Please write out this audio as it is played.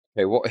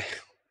Okay, what?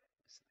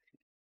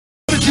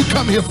 What did you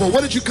come here for?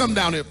 What did you come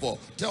down here for?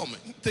 Tell me.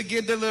 To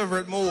get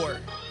delivered more.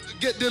 To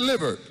get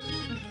delivered.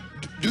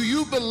 Do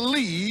you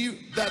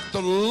believe that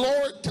the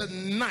Lord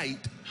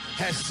tonight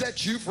has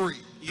set you free?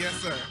 Yes,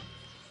 sir.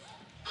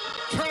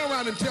 Turn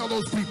around and tell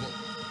those people.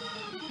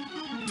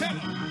 Tell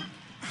them.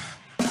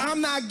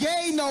 I'm not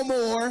gay no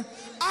more.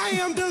 I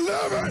am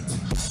delivered.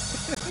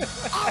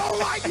 I don't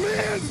like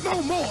men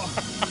no more.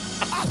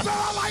 I said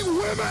I like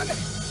women.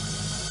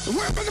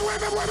 Women.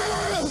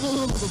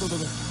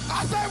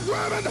 I said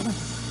women.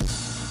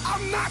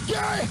 I'm not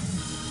gay.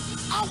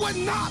 I would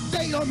not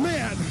date a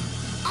man.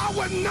 I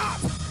would not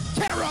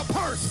carry a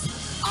purse.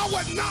 I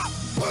would not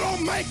put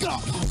on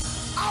makeup.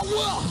 I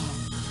will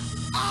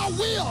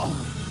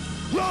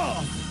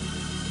love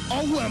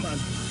a woman.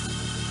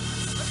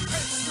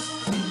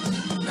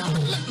 Now,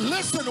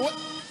 listen,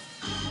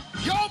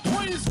 y'all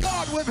praise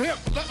God with him.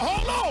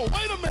 Hold on,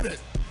 wait a minute.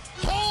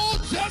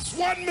 Hold just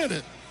 1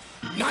 minute.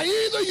 Now,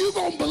 either you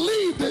gonna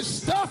believe this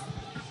stuff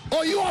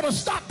or you ought to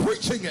stop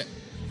preaching it.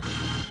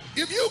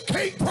 If you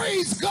can't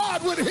praise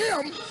God with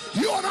him,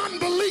 you're an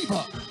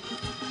unbeliever.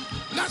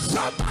 Now,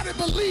 somebody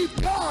believe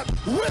God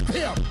with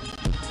him.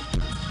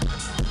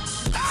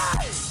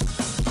 Hey!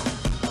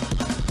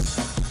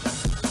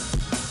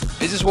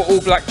 Is this what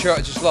all black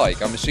churches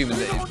like? I'm assuming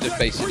that it just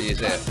basically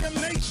is it.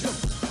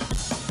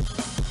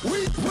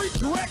 We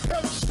preach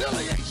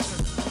reconciliation.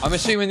 I'm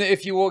assuming that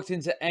if you walked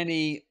into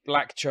any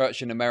black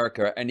church in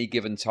America at any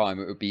given time,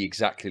 it would be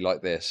exactly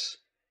like this.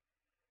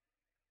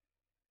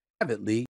 Privately